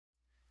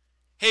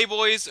Hey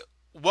boys,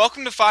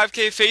 welcome to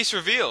 5K face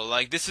reveal.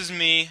 Like this is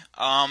me.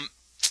 My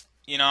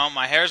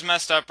hair's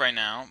messed up right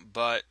now,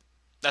 but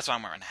that's why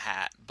I'm wearing a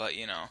hat. But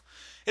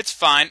it's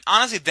fine.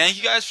 Honestly, thank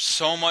you guys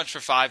so much for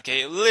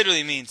 5K. It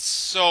literally means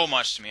so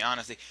much to me.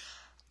 Honestly,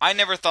 I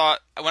never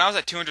thought when I was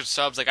at 200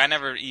 subs, like I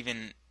never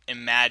even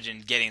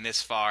imagined getting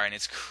this far, and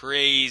it's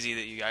crazy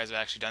that you guys have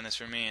actually done this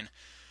for me and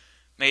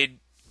made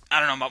I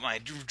don't know about my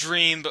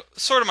dream, but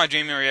sort of my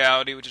dream in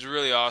reality, which is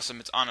really awesome.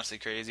 It's honestly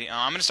crazy.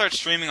 I'm gonna start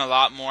streaming a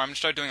lot more. I'm gonna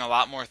start doing a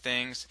lot more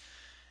things,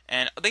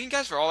 and thank you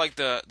guys for all like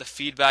the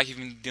feedback you've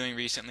been doing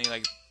recently,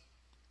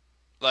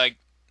 like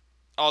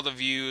all the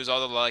views, all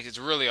the likes. It's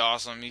really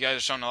awesome. You guys are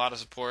showing a lot of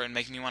support and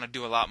making me want to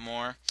do a lot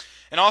more.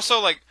 And also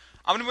like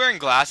I'm gonna be wearing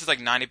glasses like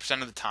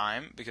 90% of the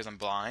time because I'm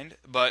blind,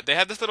 but they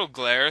have this little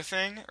glare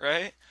thing,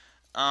 right?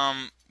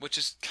 Which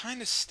is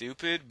kind of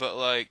stupid, but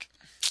like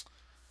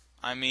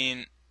I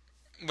mean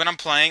when I'm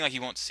playing, like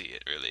you won't see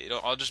it really.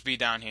 I'll just be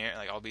down here,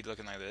 like I'll be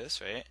looking like this,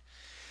 right?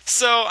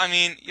 So I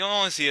mean, you'll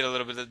only see it a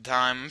little bit at the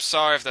time. I'm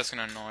sorry if that's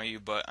gonna annoy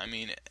you, but I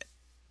mean,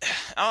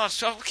 I'll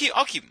keep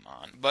them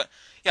on. But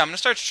yeah, I'm gonna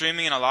start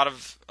streaming in a lot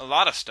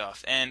of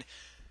stuff, and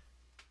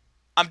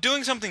I'm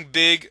doing something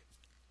big.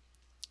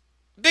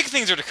 Big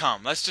things are to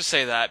come. Let's just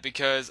say that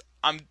because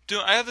I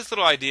have this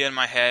little idea in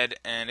my head,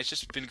 and it's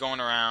just been going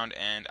around,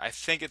 and I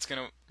think it's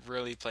gonna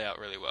really play out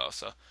really well.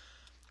 So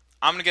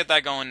I'm gonna get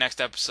that going next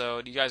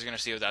episode. You guys are gonna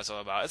see what that's all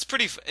about.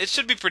 It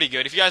should be pretty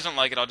good. If you guys don't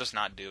like it, I'll just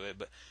not do it.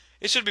 But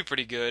it should be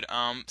pretty good.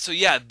 So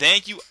yeah,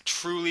 thank you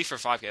truly for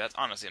 5K. That's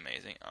honestly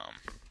amazing.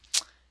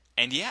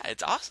 And yeah,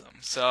 it's awesome.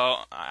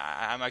 So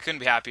I couldn't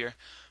be happier.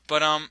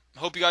 But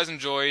hope you guys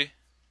enjoy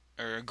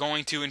or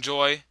going to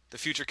enjoy the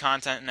future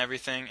content and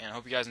everything. And I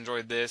hope you guys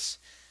enjoyed this.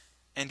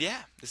 And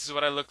yeah, this is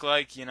what I look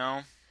like.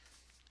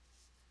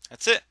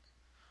 That's it.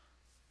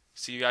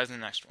 See you guys in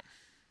the next one.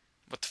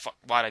 What the fuck?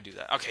 Why'd I do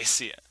that? Okay,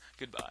 see ya.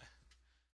 Goodbye.